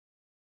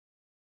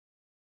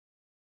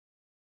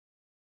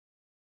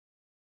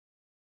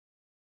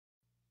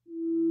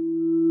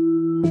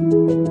So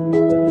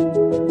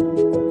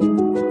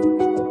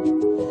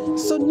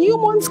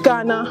Newmont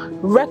Ghana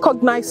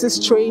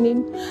recognizes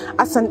training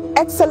as an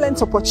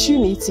excellent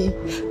opportunity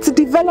to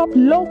develop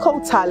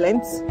local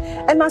talents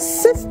and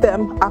assist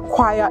them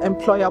acquire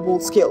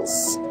employable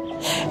skills.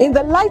 In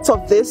the light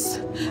of this,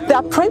 the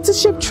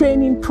Apprenticeship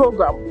Training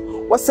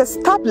Program was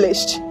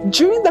established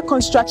during the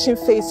construction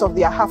phase of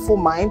the Ahafo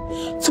mine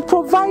to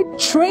provide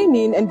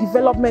training and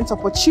development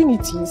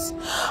opportunities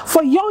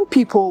for young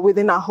people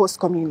within our host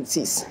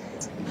communities.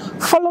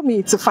 Follow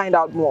me to find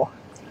out more.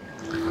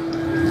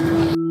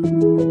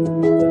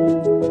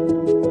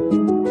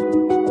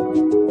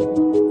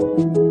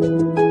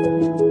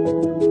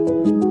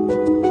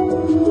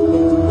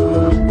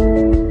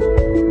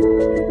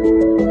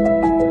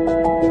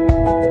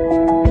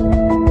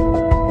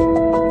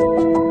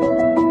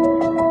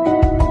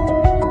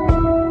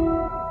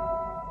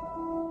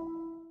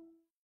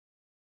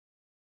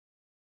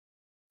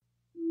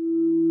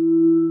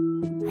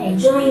 I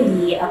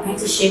joined the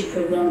apprenticeship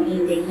program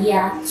in the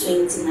year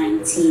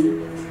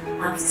 2019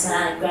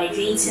 after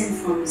graduating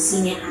from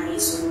senior high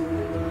school.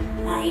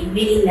 I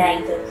really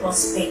liked the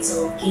prospect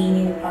of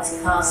gaining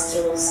practical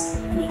skills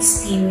and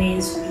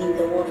experience within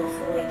the world of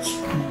work.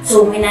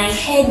 So when I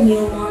heard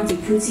Newmont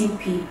recruiting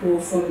people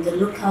from the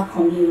local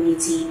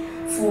community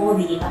for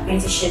the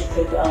apprenticeship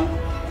program,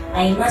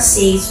 I must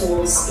say it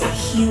was a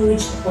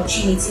huge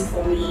opportunity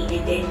for me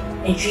and then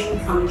a dream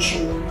come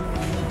true.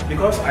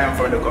 Because I am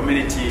from the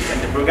community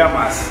and the program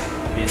has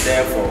been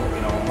there for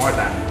more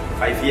than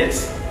 5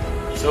 years,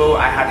 so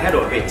I had heard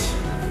of it,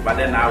 but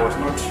then I was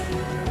not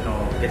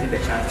getting the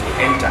chance to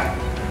enter.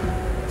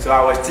 So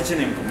I was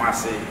teaching in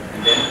Kumasi,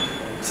 and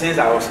then since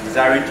I was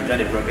desiring to join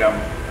the program,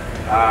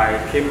 I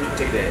came to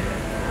take the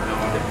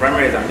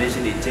primary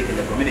examination they take in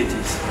the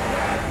communities.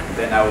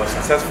 Then I was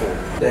successful.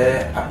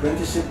 The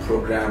apprenticeship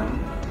program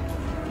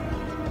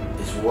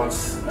is what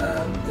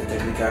the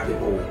technical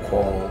people will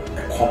call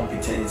a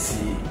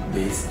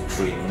competency-based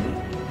training,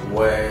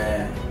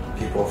 where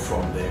people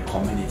from the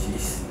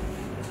communities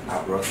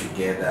are brought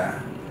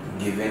together,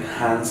 given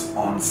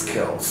hands-on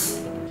skills.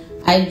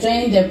 I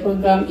joined the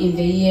program in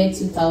the year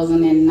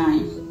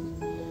 2009.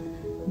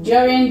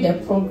 During the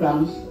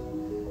program,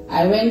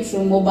 I went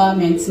through mobile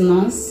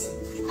maintenance,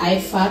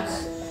 IFAC,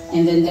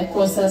 and then the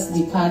process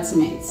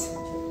department.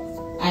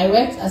 I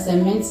worked as a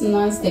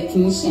maintenance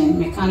technician,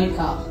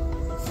 mechanical,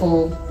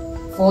 for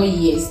 4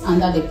 years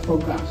under the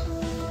program.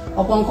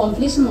 Upon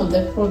completion of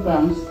the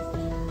program,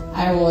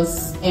 I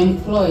was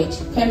employed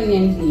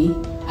permanently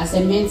as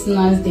a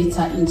maintenance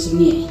data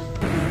engineer.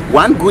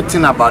 One good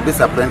thing about this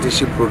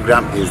apprenticeship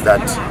program is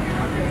that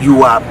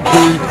you are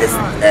paid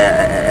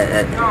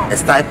a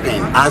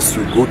stipend as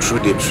you go through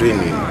the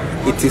training.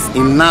 It is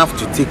enough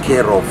to take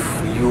care of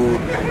you,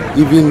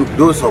 even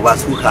those of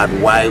us who had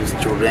wives,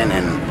 children,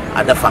 and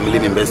other family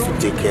members to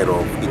take care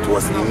of. It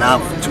was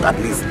enough to at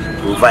least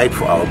provide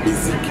for our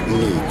basic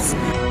needs.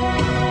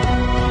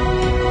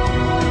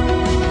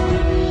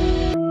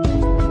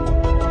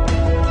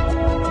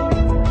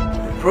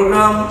 The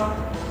program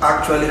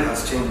actually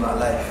has changed my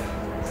life.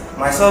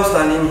 Myself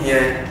standing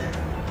here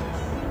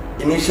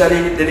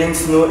initially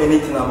didn't know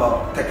anything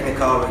about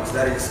technical work,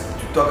 that is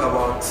to talk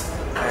about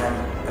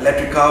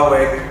electrical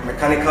work,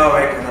 mechanical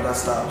work and other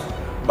stuff.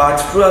 But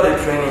throughout the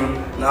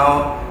training,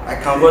 now I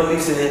can boldly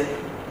say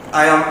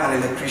I am an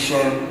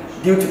electrician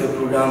due to the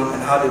program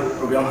and how the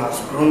program has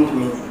groomed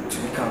me to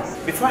become.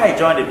 Before I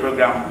joined the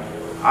program,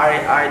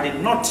 I did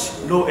not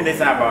know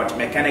anything about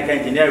mechanical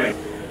engineering.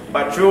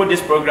 But through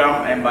this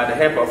program and by the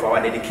help of our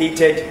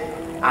dedicated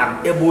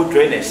and able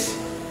trainers,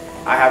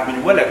 I have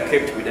been well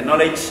equipped with the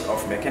knowledge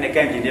of mechanical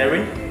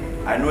engineering.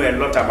 I know a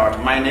lot about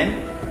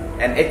mining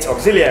and its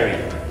auxiliary.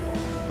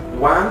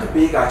 One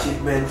big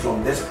achievement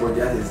from this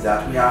project is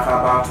that we have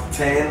about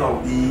 10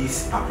 of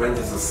these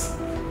apprentices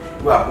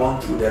who have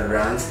gone through the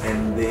ranks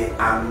and they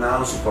are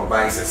now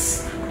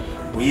supervisors.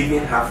 We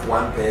even have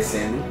one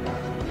person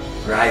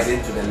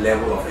rising to the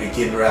level of a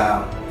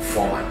general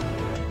foreman.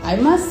 I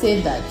must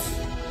say that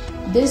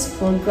this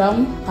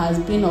program has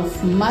been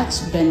of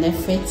much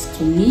benefit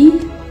to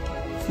me,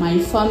 my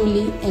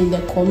family, and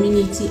the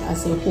community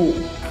as a whole.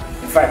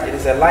 In fact, it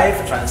is a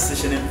life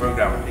transitioning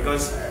program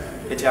because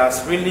it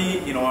has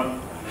really,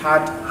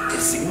 had a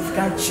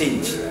significant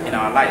change in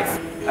our life.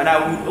 And I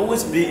will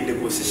always be in the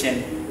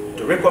position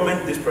to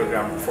recommend this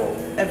program for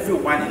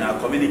everyone in our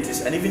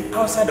communities and even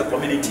outside the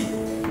community.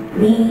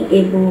 Being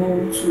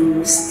able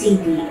to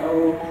study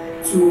or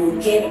to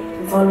get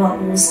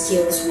valuable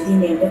skills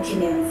within a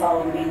working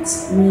environment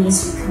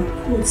means you can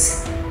put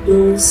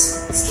those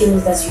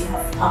skills that you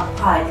have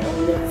acquired or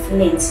you have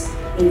learned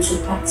into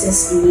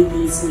practice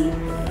immediately.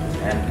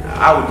 And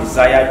I would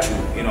desire to,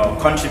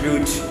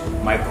 contribute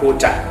my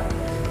quota,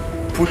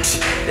 put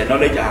the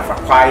knowledge I have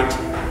acquired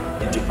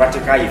into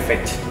practical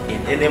effect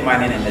in any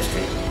mining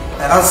industry.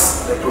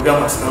 As the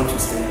program has come to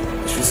stay,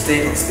 it should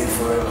stay and stay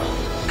forever.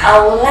 I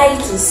would like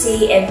to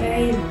say a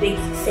very big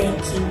thank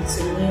you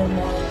to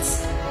Newmont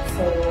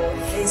for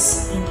this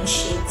this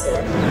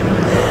initiative.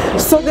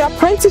 So the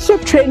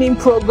apprenticeship training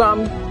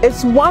program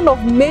is one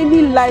of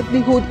many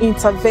livelihood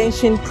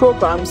intervention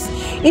programs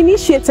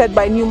initiated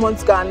by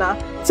Newmont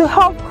Ghana to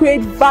help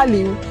create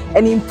value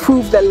and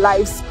improve the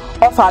lives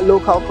of our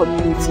local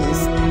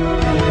communities.